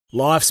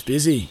Life's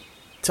busy.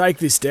 Take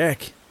this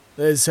deck.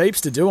 There's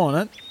heaps to do on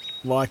it,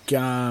 like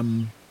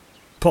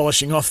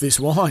polishing off this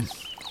wine.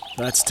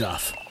 That's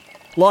tough.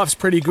 Life's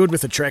pretty good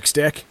with a Trex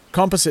deck.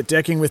 Composite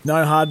decking with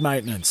no hard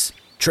maintenance.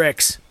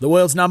 Trex, the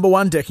world's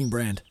 #1 decking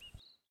brand.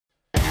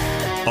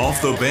 Off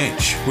the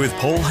Bench with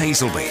Paul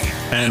Hazelby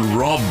and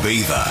Rob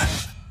Beaver.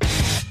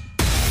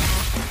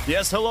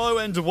 Yes, hello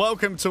and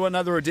welcome to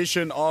another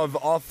edition of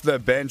Off the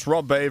Bench.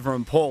 Rob Beaver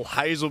and Paul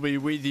Hazelby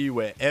with you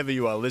wherever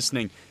you are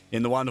listening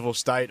in the wonderful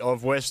state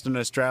of Western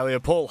Australia.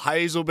 Paul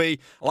Hazelby,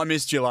 I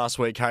missed you last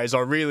week, Hayes. I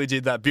really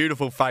did. That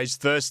beautiful face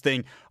first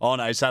thing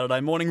on a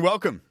Saturday morning.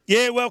 Welcome.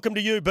 Yeah, welcome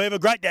to you, Beaver.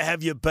 Great to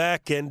have you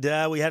back. And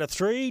we had a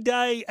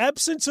 3-day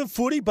absence of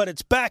footy, but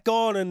it's back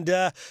on and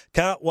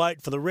can't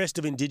wait for the rest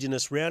of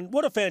Indigenous round.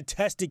 What a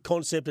fantastic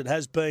concept it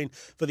has been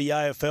for the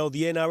AFL,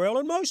 the NRL,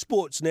 and most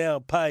sports now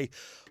pay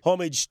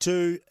homage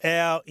to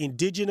our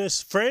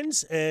Indigenous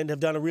friends and have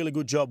done a really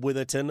good job with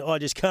it. And I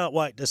just can't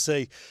wait to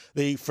see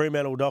the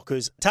Fremantle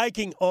Dockers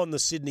taking on the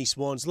Sydney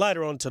Swans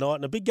later on tonight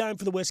in a big game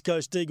for the West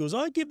Coast Eagles.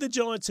 I give the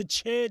Giants a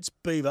chance,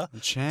 Beaver,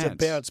 to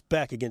bounce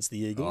back against the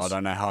Eagles. I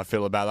don't know how I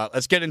feel about that.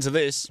 Let's get into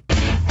this.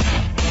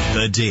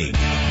 The Dig.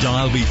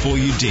 Dial before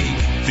you dig.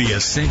 The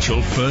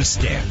essential first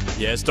step.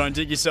 Yes, don't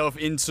dig yourself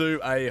into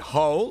a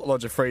hole.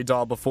 Lodge a free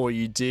dial before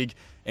you dig.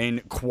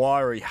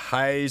 Inquiry.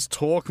 Hayes,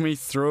 talk me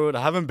through it.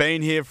 I haven't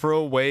been here for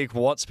a week.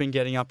 What's been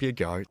getting up your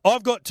goat?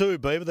 I've got two,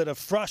 Beaver, that have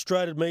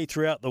frustrated me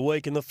throughout the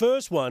week. And the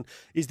first one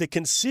is the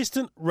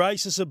consistent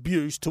racist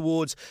abuse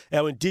towards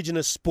our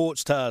Indigenous sports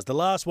stars. The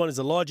last one is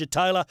Elijah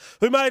Taylor,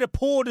 who made a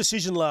poor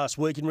decision last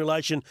week in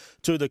relation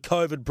to the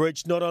COVID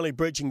breach, not only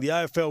breaching the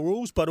AFL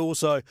rules, but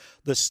also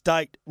the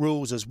state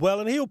rules as well.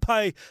 And he'll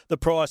pay the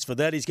price for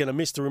that. He's going to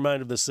miss the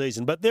remainder of the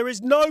season. But there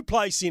is no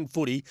place in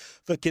footy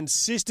for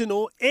consistent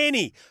or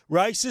any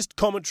racist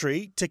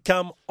commentary to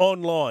come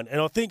online.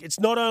 And I think it's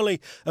not only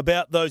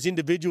about those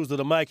individuals that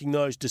are making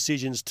those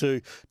decisions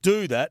to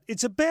do that,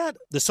 it's about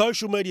the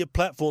social media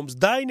platforms.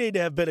 They need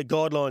to have better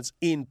guidelines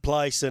in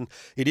place, and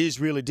it is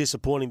really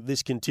disappointing that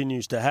this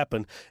continues to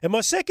happen. And my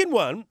second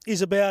one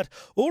is about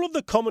all of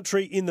the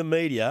commentary in the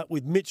media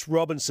with Mitch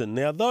Robinson.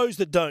 Now, those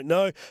that don't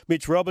know,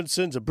 Mitch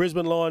Robinson's a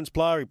Brisbane Lions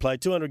player. He played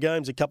 200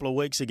 games a couple of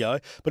weeks ago,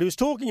 but he was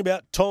talking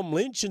about Tom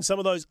Lynch and some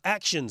of those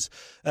actions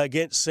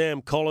against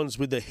Sam Collins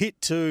with the hit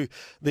to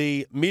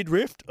the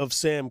midriff of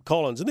Sam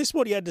Collins. And this is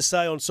what he had to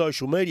say on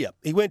social media.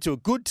 He went to a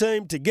good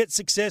team to get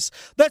success.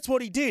 That's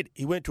what he did.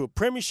 He went to a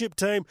premiership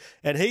team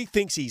and he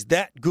thinks he's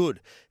that good.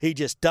 He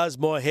just does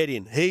my head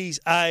in. He's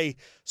a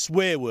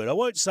swear word. I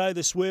won't say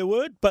the swear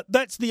word, but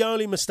that's the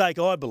only mistake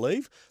I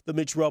believe that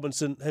Mitch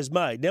Robinson has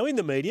made. Now, in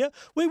the media,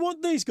 we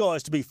want these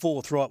guys to be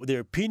forthright with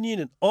their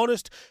opinion and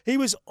honest. He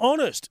was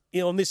honest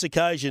on this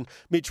occasion,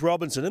 Mitch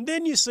Robinson. And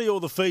then you see all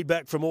the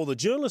feedback from all the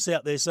journalists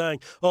out there saying,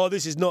 oh,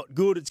 this is not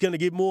good. It's going to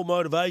give more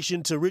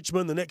motivation to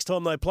Richmond the next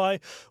time they play.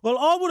 Well,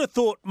 I would have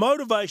thought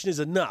motivation is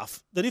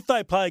enough that if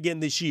they play again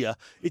this year,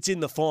 it's in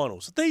the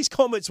finals. These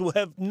comments will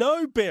have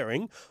no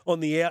bearing on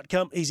the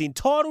outcome. He's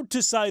entitled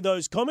to say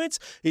those comments.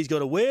 He's got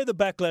to wear the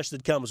backlash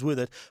that comes with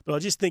it. But I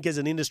just think as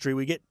an industry,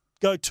 we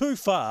go too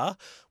far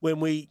when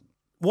we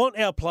want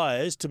our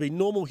players to be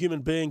normal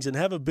human beings and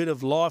have a bit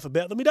of life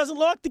about them. He doesn't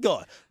like the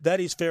guy.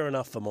 That is fair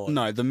enough for mine.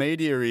 No, the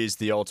media is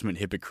the ultimate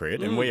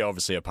hypocrite, and we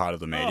obviously are part of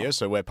the media,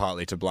 so we're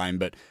partly to blame,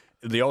 but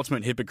the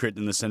ultimate hypocrite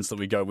in the sense that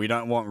we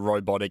don't want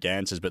robotic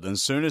answers, but then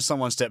as soon as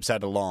someone steps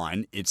out of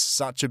line, it's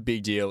such a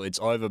big deal, it's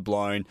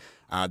overblown,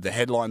 the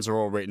headlines are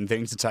all written,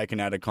 things are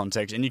taken out of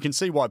context, and you can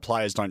see why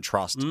players don't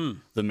trust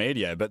the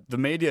media, but the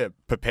media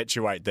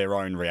perpetuate their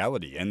own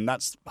reality, and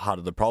that's part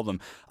of the problem.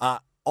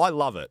 I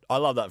love it. I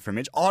love that from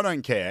Mitch. I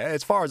don't care.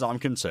 As far as I'm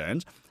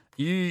concerned,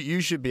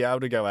 you should be able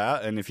to go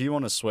out, and if you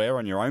want to swear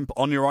on your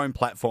own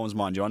platforms,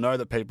 mind you, I know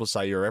that people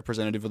say you're a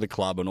representative of the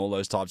club and all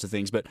those types of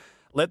things, but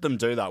let them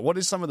do that. What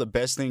is some of the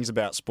best things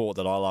about sport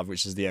that I love,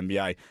 which is the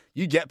NBA?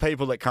 You get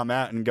people that come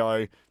out and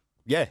go,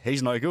 yeah,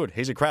 he's no good.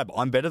 He's a crab.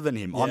 I'm better than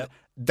him. Yep.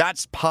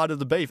 That's part of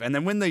the beef. And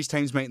then when these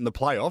teams meet in the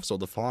playoffs or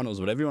the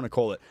finals, whatever you want to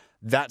call it,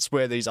 that's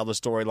where these other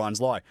storylines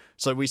lie.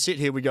 So we sit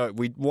here, we go,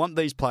 we want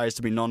these players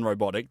to be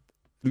non-robotic.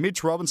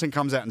 Mitch Robinson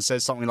comes out and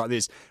says something like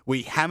this.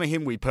 We hammer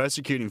him, we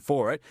persecute him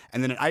for it,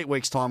 and then in 8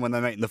 weeks' time when they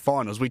meet in the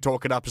finals, we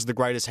talk it up as the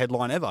greatest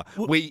headline ever.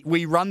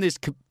 We run this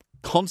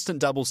constant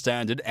double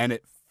standard, and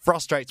it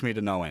frustrates me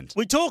to no end.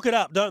 We talk it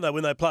up, don't they,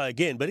 when they play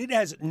again, but it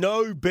has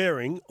no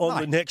bearing on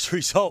the next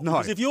result. No.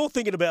 Because if you're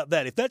thinking about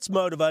that, if that's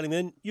motivating,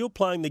 then you're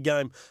playing the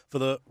game for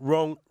the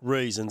wrong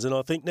reasons. And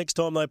I think next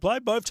time they play,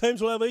 both teams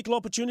will have equal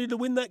opportunity to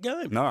win that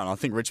game. No, and I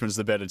think Richmond's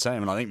the better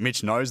team, and I think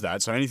Mitch knows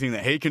that. So anything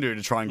that he can do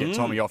to try and get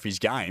Tommy off his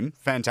game,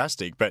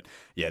 fantastic. But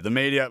yeah, the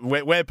media,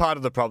 we're part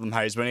of the problem,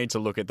 Hayes. We need to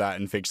look at that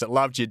and fix it.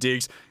 Loved your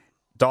digs.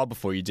 Dial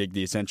before you dig,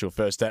 the essential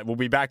first step. We'll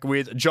be back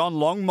with John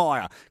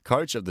Longmire,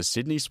 coach of the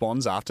Sydney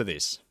Swans, after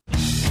this.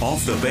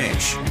 Off the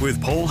Bench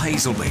with Paul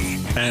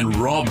Hazelby and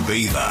Rob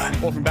Beaver.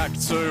 Welcome back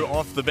to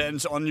Off the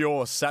Bench on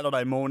your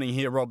Saturday morning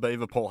here. Rob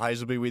Beaver, Paul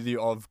Hazelby with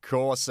you, of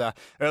course.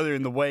 Earlier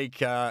in the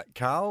week,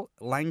 Carl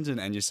Langdon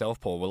and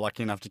yourself, Paul, were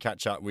lucky enough to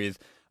catch up with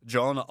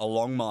John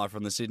Longmire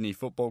from the Sydney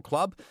Football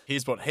Club.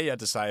 Here's what he had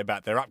to say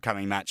about their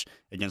upcoming match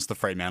against the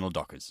Fremantle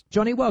Dockers.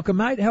 Johnny, welcome,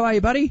 mate. How are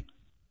you, buddy?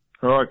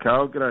 All right,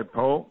 Carl. G'day,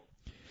 Paul.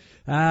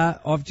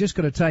 I've just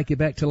got to take you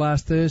back to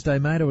last Thursday,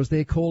 mate. I was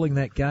there calling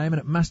that game, and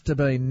it must have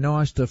been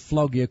nice to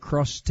flog your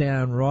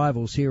crosstown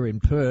rivals here in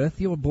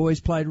Perth. Your boys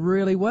played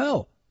really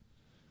well.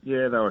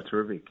 Yeah, they were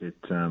terrific. We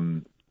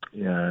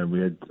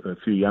had a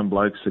few young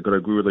blokes that got a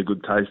really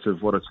good taste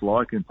of what it's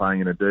like in playing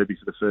in a derby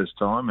for the first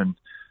time, and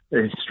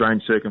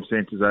strange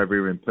circumstances over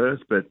here in Perth.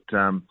 But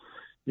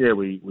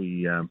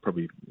we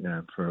probably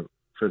for the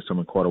first time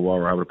in quite a while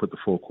were able to put the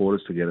four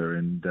quarters together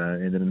and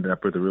ended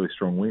up with a really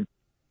strong win.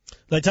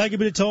 They take a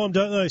bit of time,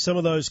 don't they, some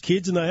of those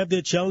kids, and they have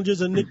their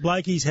challenges, and Nick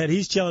Blakey's had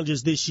his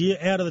challenges this year,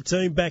 out of the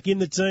team, back in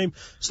the team.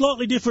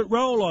 Slightly different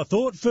role, I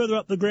thought, further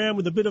up the ground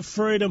with a bit of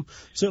freedom.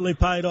 Certainly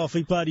paid off.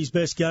 He played his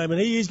best game, and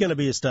he is going to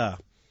be a star.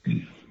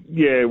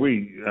 Yeah,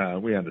 we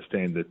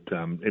understand that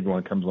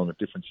everyone comes along at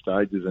different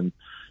stages, and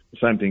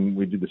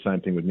we did the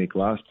same thing with Nick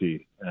last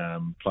year.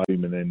 Played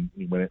him, and then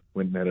he went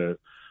and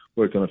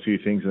worked on a few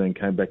things, and then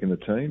came back in the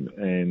team,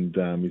 and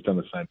he's done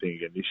the same thing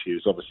again this year.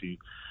 It's obviously,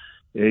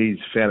 he's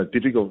found it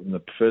difficult in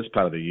the first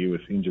part of the year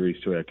with injuries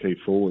to our key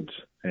forwards,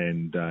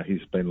 and he's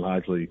been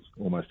largely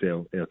almost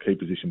our key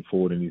position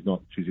forward, and he's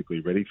not physically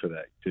ready for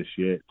that just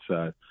yet.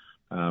 So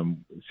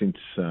since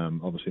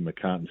obviously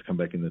McCartan's come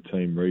back in the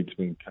team, Reed's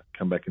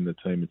come back in the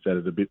team, it's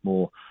added a bit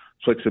more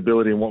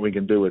flexibility in what we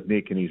can do with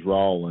Nick and his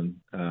role,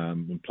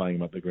 and playing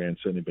him up the ground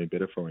certainly been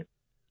better for him.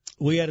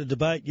 We had a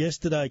debate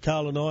yesterday,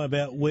 Carl and I,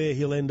 about where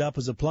he'll end up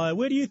as a player.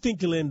 Where do you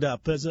think he'll end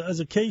up? As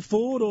a key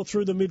forward or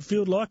through the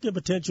midfield like a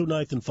potential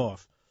Nathan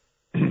Fyfe?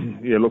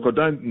 Yeah, look, I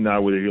don't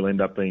know whether he'll end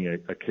up being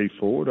a key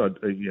forward.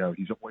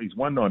 He's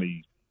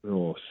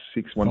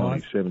 196,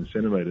 197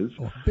 centimetres.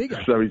 Oh,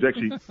 bigger. So he's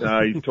actually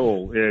he's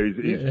tall. Yeah,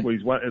 he's at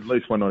least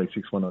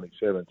 196,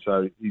 197.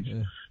 So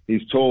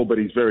he's tall, but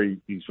he's very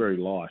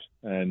light,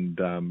 and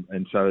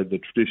so the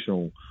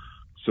traditional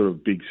sort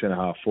of big centre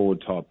half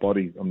forward type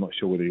body, I'm not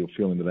sure whether he'll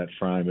feel into that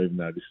frame, even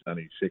though this is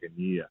only his second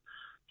year.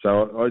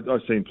 So I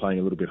see him playing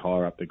a little bit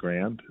higher up the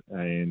ground,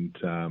 and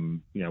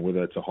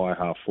whether it's a high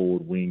half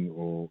forward wing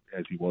or,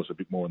 as he was a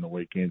bit more on the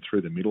weekend,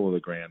 through the middle of the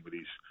ground with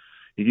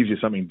he gives you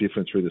something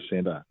different through the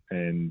centre,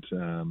 and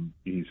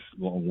his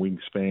long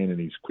wingspan and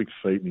his quick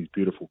feet and his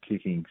beautiful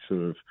kicking,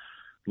 sort of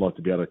like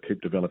to be able to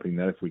keep developing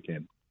that if we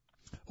can.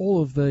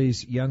 All of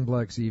these young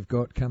blokes that you've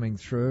got coming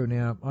through.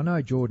 Now, I know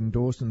Jordan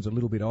Dawson's a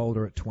little bit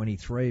older at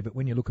 23, but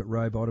when you look at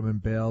Rowbottom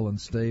and Bell and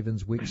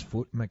Stevens,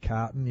 Wixfoot,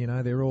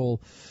 McCartan, they're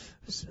all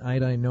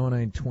 18,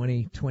 19,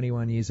 20,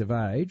 21 years of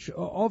age.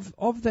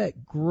 Of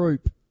that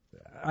group,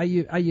 are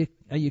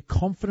you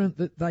confident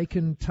that they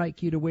can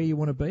take you to where you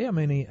want to be? I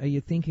mean, are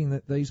you thinking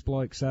that these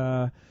blokes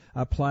are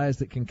players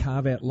that can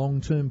carve out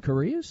long-term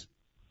careers?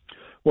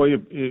 Well,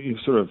 you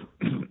sort of,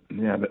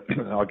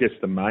 I guess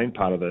the main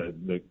part of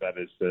that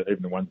is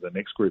even the ones in the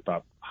next group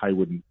up,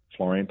 Hayward and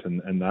Florent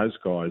and those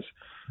guys,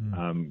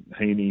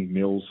 Heaney,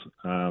 Mills,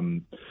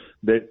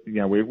 that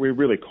we're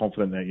really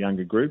confident in that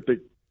younger group, but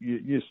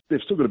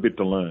they've still got a bit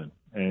to learn,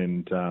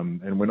 and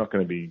we're not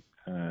going to be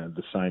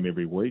the same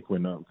every week. We're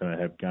not going to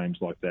have games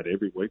like that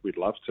every week. We'd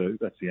love to,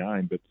 that's the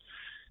aim, but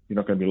you're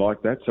not going to be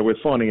like that. So we're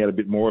finding out a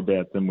bit more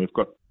about them. We've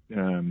got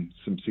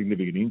some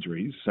significant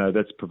injuries, so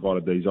that's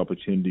provided these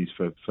opportunities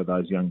for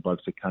those young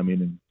blokes to come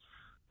in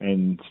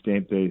and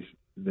stamp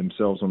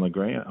themselves on the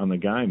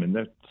game, and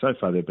that so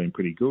far they've been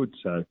pretty good.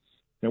 So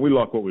we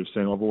like what we've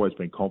seen. I've always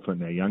been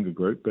confident in our younger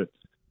group, but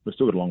we've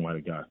still got a long way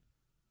to go.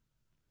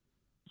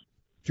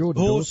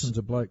 Jordan Dawson's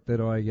a bloke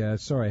that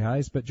sorry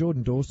Hayes, but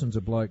Jordan Dawson's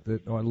a bloke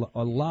that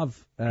I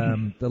love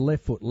the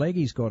left foot leg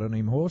he's got on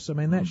him, Horse. I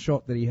mean, that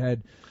shot that he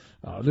had,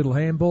 a little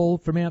handball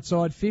from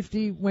outside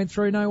 50, went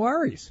through no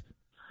worries.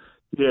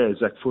 Yeah,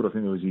 Zach Foote, I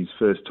think it was his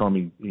first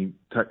time he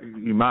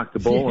marked the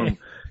ball in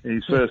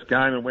his first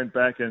game and went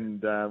back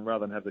and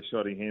rather than have the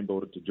shot, he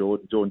handballed it to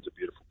Jordan. Jordan's a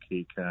beautiful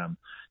kick.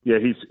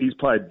 He's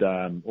played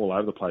all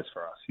over the place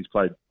for us. He's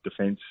played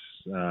defence,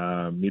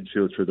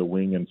 midfield through the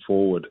wing and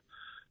forward,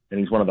 and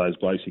he's one of those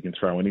blokes you can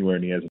throw anywhere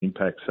and he has an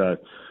impact. So,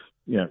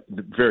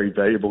 very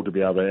valuable to be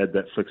able to add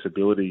that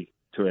flexibility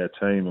to our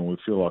team, and we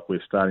feel like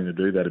we're starting to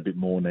do that a bit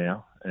more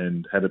now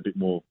and had a bit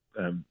more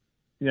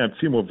a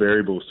few more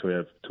variables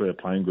to our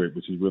playing group,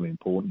 which is really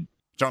important.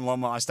 John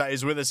Longmire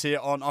stays with us here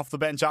on Off the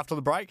Bench after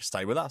the break.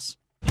 Stay with us.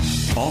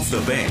 Off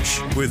the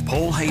Bench with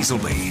Paul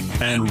Hazelby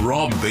and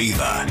Rob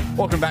Beaver.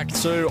 Welcome back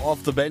to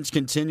Off the Bench,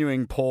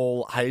 continuing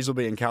Paul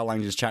Hazelby and Carl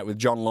Langdon's chat with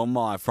John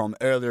Longmire from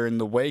earlier in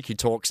the week. He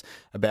talks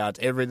about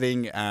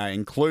everything,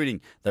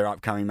 including their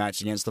upcoming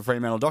match against the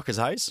Fremantle Dockers.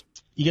 Hayes?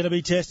 You're going to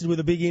be tested with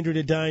a big injury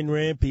to Dane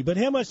Rampy. But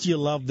how much do you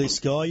love this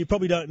guy? You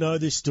probably don't know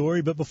this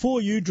story, but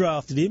before you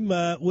drafted him,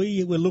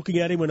 we were looking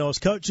at him when I was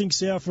coaching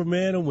South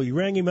Fremantle. We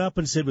rang him up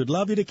and said, we'd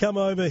love you to come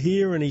over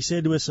here. And he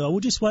said to us, we'll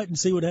just wait and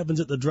see what happens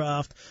at the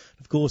draft.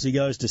 Of course, he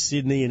goes to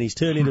Sydney and he's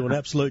turned into an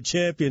absolute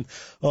champion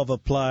of a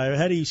player.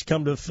 Had he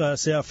come to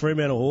South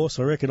Fremantle, Horse,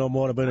 I reckon I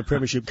might have been a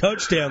premiership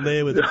coach down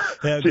there with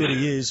how good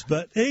he is.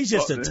 But he's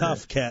just a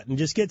tough cat and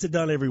just gets it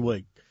done every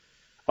week.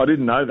 I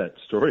didn't know that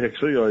story,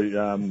 actually. He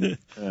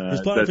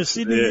was playing for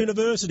Sydney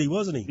University,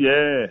 wasn't he?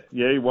 Yeah,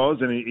 he was,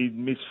 and he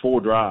missed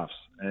 4 drafts.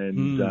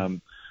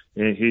 And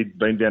he'd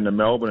been down to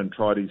Melbourne and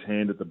tried his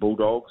hand at the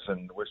Bulldogs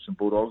and the Western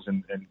Bulldogs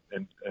and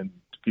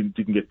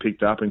didn't get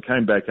picked up, and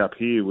came back up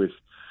here with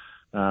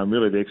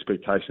really the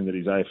expectation that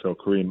his AFL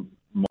career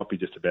might be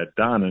just about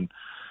done.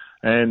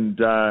 And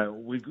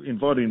we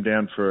invited him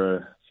down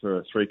for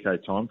a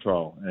 3K time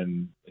trial,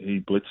 and he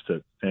blitzed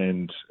it,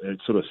 and it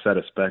sort of sat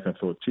us back and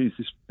thought, geez,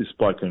 this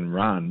bloke can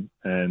run.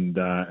 And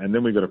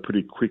then we got a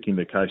pretty quick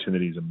indication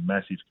that he's a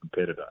massive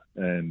competitor,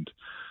 and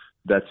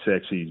that's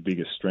actually his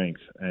biggest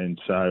strength. And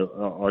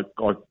so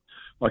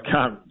I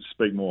can't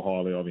speak more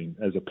highly of him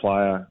as a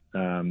player.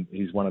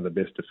 He's one of the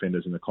best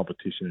defenders in the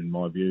competition, in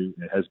my view.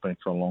 It has been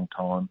for a long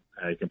time.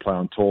 He can play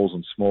on talls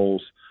and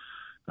smalls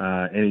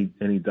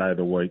any day of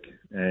the week,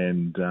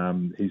 and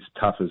he's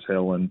tough as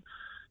hell, and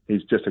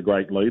he's just a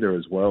great leader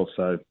as well.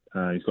 So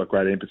he's got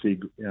great empathy,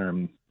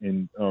 and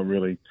I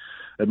really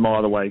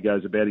admire the way he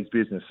goes about his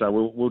business. So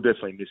we'll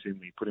definitely miss him.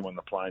 We put him on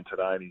the plane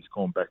today, and he's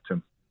gone back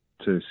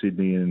to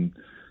Sydney, and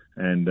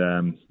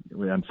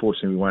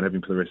unfortunately we won't have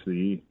him for the rest of the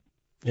year.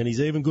 And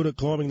he's even good at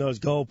climbing those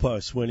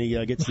goalposts when he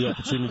gets the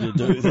opportunity to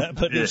do that.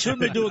 But he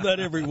shouldn't be doing that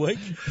every week.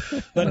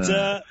 But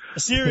a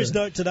serious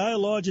note today,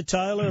 Elijah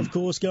Taylor, of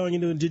course, going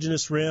into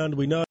Indigenous round.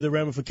 We know the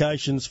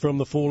ramifications from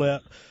the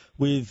fallout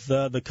with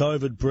the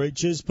COVID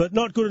breaches, but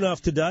not good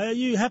enough today. Are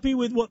you happy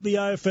with what the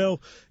AFL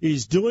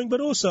is doing,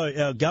 but also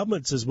our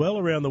governments as well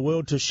around the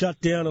world, to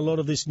shut down a lot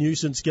of this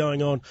nuisance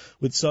going on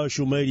with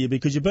social media?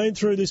 Because you've been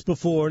through this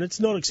before and it's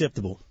not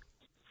acceptable.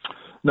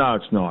 No,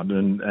 it's not,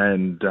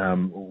 and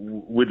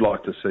we'd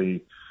like to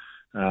see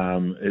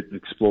it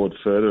explored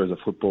further as a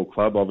football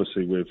club.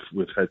 Obviously,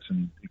 we've had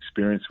some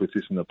experience with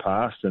this in the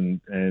past, and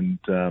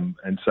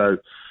so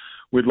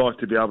we'd like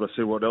to be able to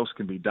see what else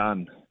can be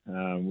done.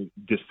 We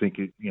just think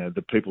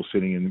the people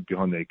sitting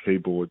behind their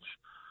keyboards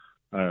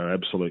are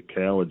absolute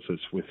cowards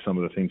with some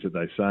of the things that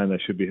they say, and they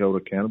should be held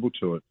accountable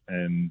to it,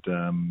 and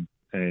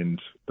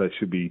they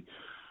should be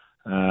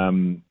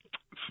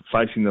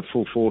facing the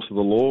full force of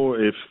the law.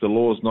 If the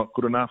law is not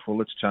good enough, well,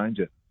 let's change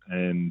it.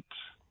 And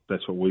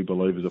that's what we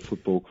believe as a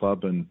football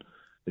club, and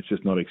it's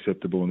just not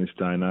acceptable in this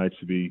day and age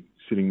to be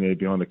sitting there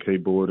behind a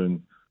keyboard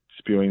and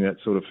spewing that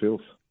sort of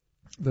filth.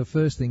 The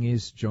first thing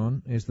is,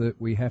 John, is that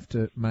we have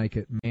to make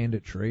it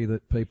mandatory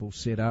that people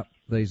set up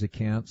these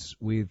accounts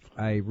with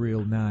a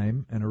real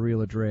name and a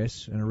real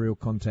address and a real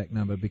contact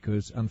number,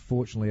 because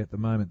unfortunately at the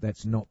moment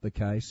that's not the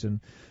case, and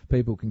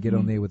people can get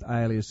on there with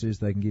aliases,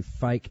 they can give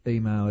fake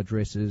email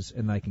addresses,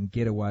 and they can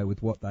get away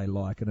with what they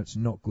like, and it's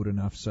not good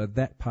enough. So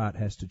that part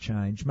has to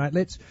change. Mate,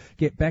 let's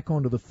get back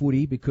onto the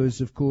footy,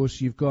 because of course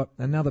you've got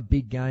another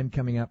big game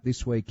coming up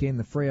this weekend,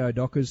 the Freo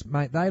Dockers.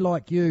 Mate, they,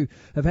 like you,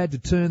 have had to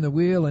turn the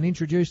wheel and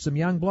introduce some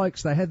young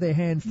blokes. They had their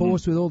hand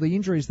forced with all the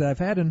injuries they've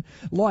had, and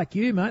like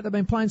you, mate, they've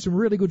been playing some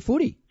really good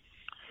footy.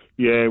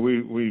 Yeah,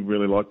 we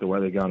really like the way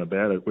they're going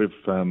about it. We've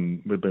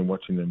been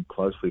watching them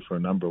closely for a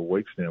number of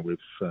weeks now. We've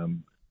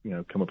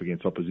come up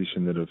against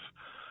opposition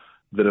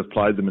that have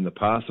played them in the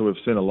past, so we've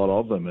seen a lot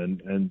of them,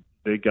 and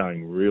they're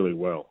going really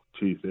well.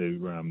 Geez, their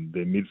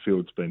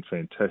midfield's been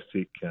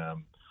fantastic.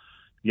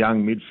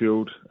 Young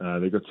midfield.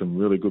 They've got some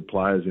really good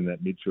players in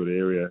that midfield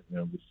area.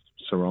 With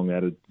Sarong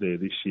added there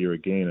this year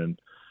again,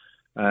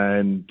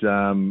 and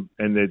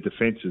their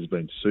defence has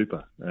been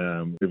super.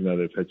 Even though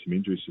they've had some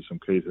injuries to some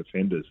key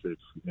defenders,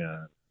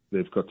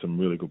 they've got some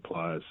really good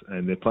players,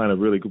 and they're playing a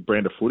really good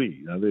brand of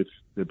footy.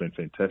 They've been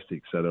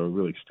fantastic. So they were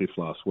really stiff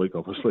last week,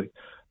 obviously.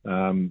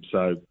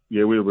 So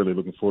yeah, we're really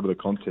looking forward to the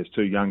contest.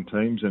 2 young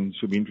teams, and it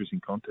should be an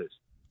interesting contest.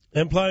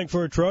 And playing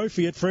for a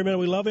trophy at Fremantle.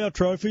 We love our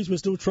trophies. We're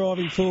still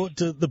striving for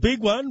the big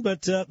one,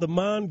 but the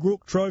Marn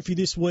Grook Trophy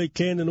this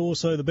weekend, and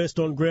also the best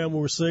on ground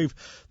will receive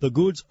the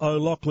Goods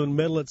O'Loughlin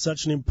Medal. It's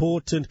such an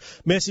important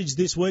message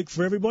this week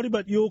for everybody,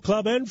 but your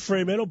club and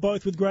Fremantle,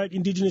 both with great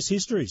Indigenous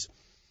histories.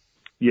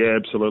 Yeah,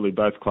 absolutely.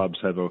 Both clubs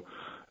have a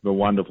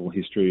wonderful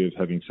history of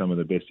having some of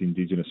the best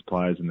Indigenous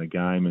players in the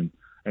game,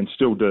 and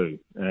still do.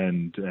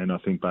 And I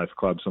think both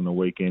clubs on the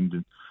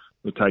weekend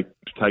will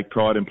take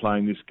pride in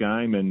playing this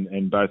game,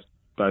 and both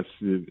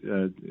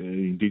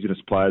Indigenous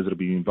players that will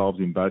be involved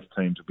in both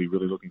teams will be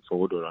really looking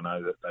forward to it. I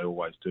know that they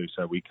always do,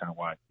 so we can't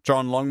wait.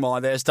 John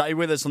Longmire there. Stay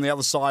with us on the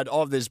other side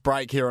of this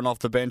break here on Off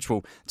the Bench.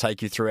 We'll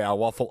take you through our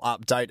waffle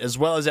update as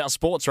well as our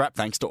sports wrap,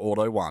 thanks to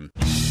Auto One.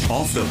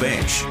 Off the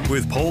Bench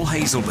with Paul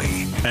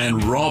Hazelby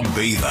and Rob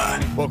Beaver.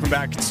 Welcome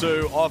back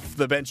to Off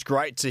the Bench.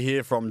 Great to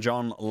hear from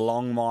John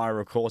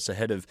Longmire, of course,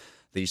 ahead of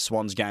the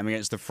Swans game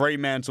against the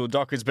Fremantle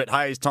Dockers. But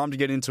hey, it's time to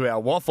get into our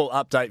waffle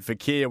update for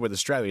Kia with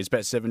Australia's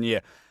best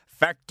 7-year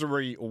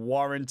factory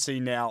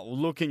warranty. Now,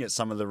 looking at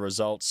some of the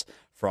results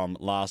from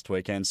last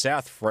weekend.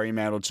 South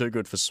Fremantle, too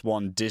good for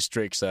Swan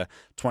Districts, a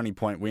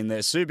 20-point win there.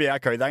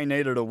 Subiaco, they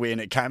needed a win.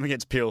 It came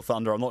against Peel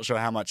Thunder. I'm not sure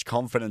how much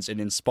confidence it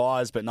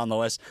inspires, but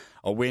nonetheless,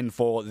 a win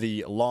for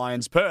the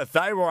Lions. Perth,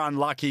 they were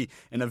unlucky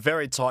in a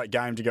very tight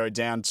game to go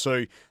down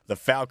to the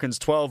Falcons,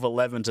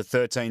 12-11 to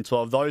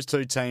 13-12. Those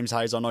two teams,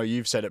 Hayes, I know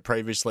you've said it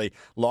previously,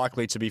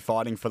 likely to be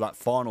fighting for that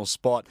final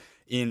spot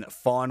in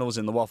finals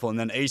in the Waffle. And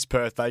then East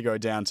Perth, they go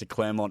down to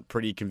Claremont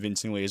pretty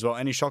convincingly as well.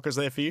 Any shockers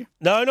there for you?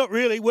 No, not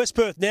really. West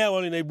Perth now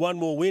only need one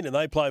more win and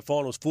they play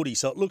finals footy.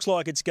 So it looks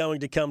like it's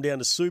going to come down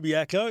to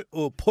Subiaco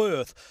or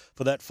Perth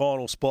for that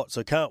final spot.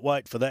 So can't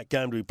wait for that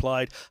game to be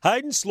played.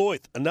 Hayden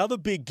Sloyth, another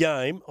big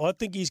game. I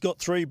think he's got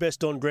 3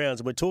 best on grounds.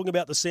 And we're talking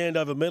about the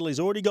Sandover medal. He's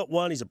already got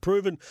 1. He's a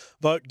proven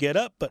vote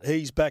getter, but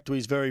he's back to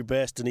his very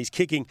best and he's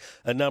kicking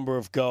a number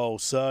of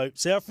goals. So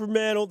South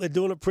Fremantle, they're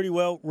doing it pretty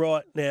well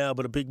right now,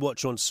 but a big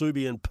watch on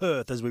Subi and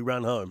Perth as we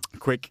run home.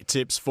 Quick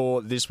tips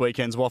for this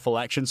weekend's Waffle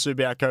action.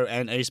 Subiaco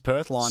and East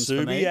Perth lines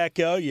for me.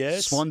 Subiaco,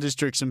 yes. Swan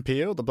Districts and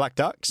Peel, the Black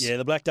Ducks. Yeah,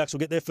 the Black Ducks will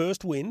get their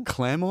first win.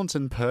 Claremont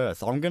and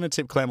Perth. I'm going to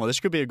tip Claremont. This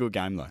could be a good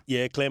game, though.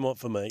 Yeah, Claremont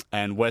for me.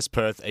 And West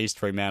Perth, East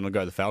Fremantle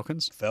go the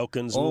Falcons.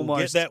 Falcons will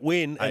get that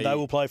win and they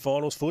will play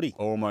finals footy.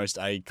 Almost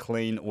a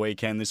clean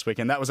weekend this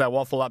weekend. That was our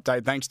Waffle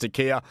update. Thanks to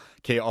Kia.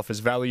 Kia offers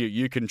value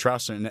you can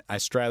trust in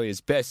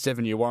Australia's best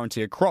 7-year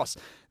warranty across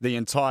the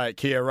entire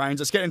Kia range.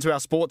 Let's get into our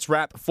sports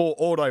wrap for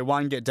Auto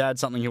 1. Get Dad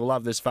something he'll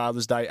love this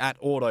Father's Day at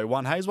Auto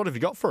 1. Hayes, what have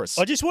you got for us?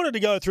 I just wanted to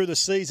go through the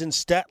season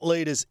stat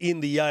leaders in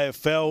the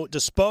AFL.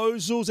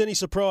 Disposals, any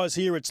surprise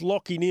here? It's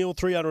Lockie Neal,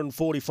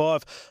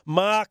 345.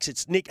 Marks,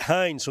 it's Nick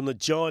Haynes from the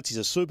Giants. He's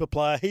a super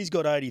player. He's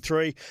got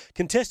 83.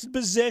 Contested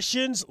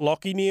possessions,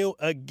 Lockie Neal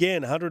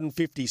again,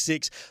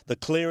 156. The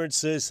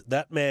clearances,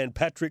 that man,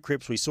 Patrick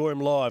Cripps, we saw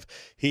him live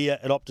here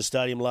at Optus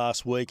Stadium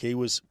last week. He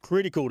was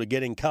critical to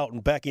getting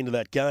Carlton back into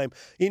that game.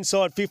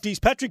 Inside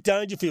 50s, Patrick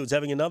Dangerfield's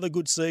having another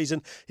good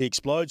season. He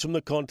explodes from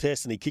the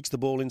contest and he kicks the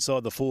ball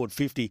inside the forward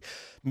 50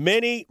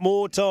 many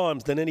more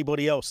times than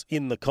anybody else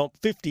in the comp.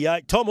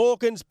 58. Tom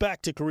Hawkins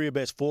back to career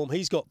best form.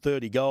 He's got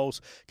 30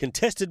 goals.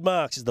 Contested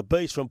marks is the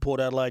beast from Port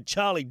Adelaide.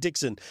 Charlie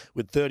Dixon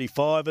with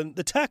 35. And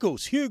the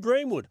tackles, Hugh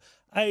Greenwood,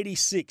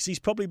 86. He's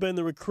probably been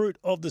the recruit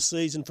of the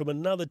season from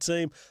another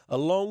team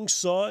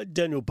alongside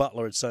Daniel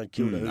Butler at St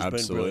Kilda, who's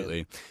absolutely been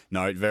brilliant.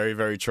 No, very,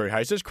 very true.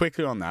 Hey, just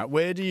quickly on that,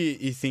 where do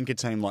you think a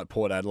team like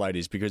Port Adelaide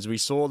is? Because we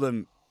saw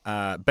them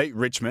beat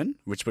Richmond,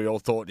 which we all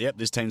thought, yep,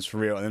 this team's for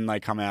real. And then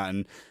they come out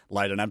and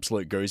laid an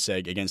absolute goose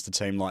egg against a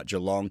team like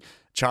Geelong.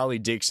 Charlie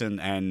Dixon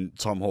and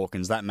Tom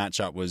Hawkins, that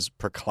matchup was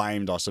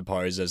proclaimed, I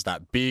suppose, as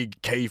that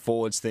big key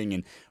forwards thing.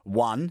 And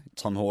one,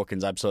 Tom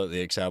Hawkins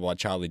absolutely excelled by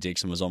Charlie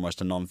Dixon was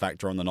almost a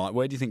non-factor on the night.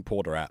 Where do you think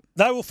Port are at?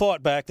 They will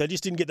fight back. They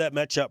just didn't get that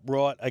matchup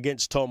right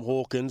against Tom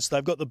Hawkins.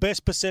 They've got the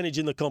best percentage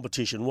in the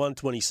competition,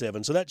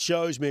 127. So that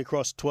shows me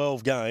across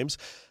 12 games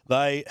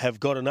they have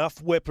got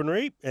enough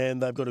weaponry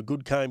and they've got a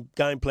good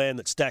game plan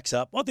that stacks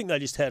up. I think they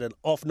just had an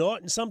off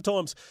night. And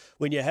sometimes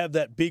when you have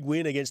that big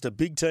win against a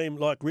big team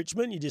like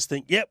Richmond, you just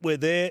think, yep, we're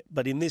there.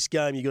 But in this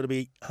game, you've got to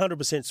be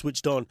 100%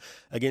 switched on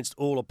against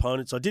all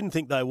opponents. I didn't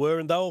think they were,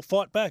 and they'll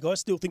fight back. I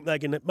still think they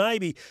can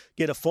maybe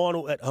get a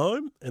final at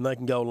home, and they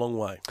can go a long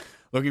way.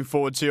 Looking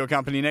forward to your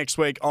company next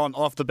week on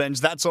Off the Bench.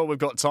 That's all we've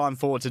got time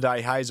for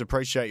today. Hayes,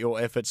 appreciate your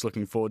efforts.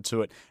 Looking forward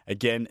to it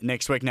again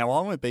next week. Now,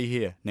 I won't be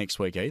here next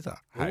week either,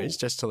 Hayes,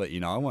 just to let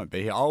you know. I won't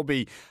be here. I'll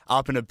be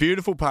up in a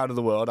beautiful part of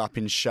the world, up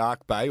in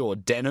Shark Bay or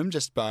Denham,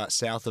 just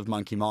south of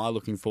Monkey Mile.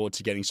 Looking forward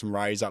to getting some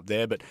rays up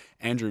there. But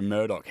Andrew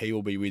Murdoch, he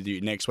will be with you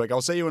next week.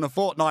 I'll see you in a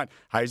fortnight.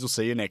 Hayes will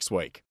see you next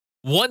week.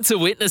 Want to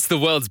witness the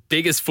world's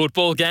biggest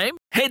football game?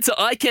 Head to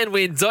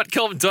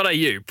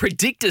iCanWin.com.au,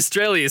 predict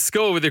Australia's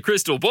score with a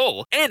crystal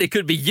ball, and it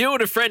could be you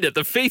and a friend at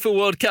the FIFA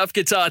World Cup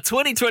Qatar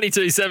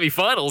 2022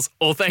 semi-finals,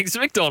 all thanks to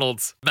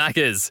McDonald's.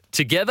 Maccas,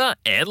 together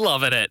and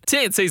loving it.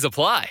 TNCs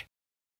apply.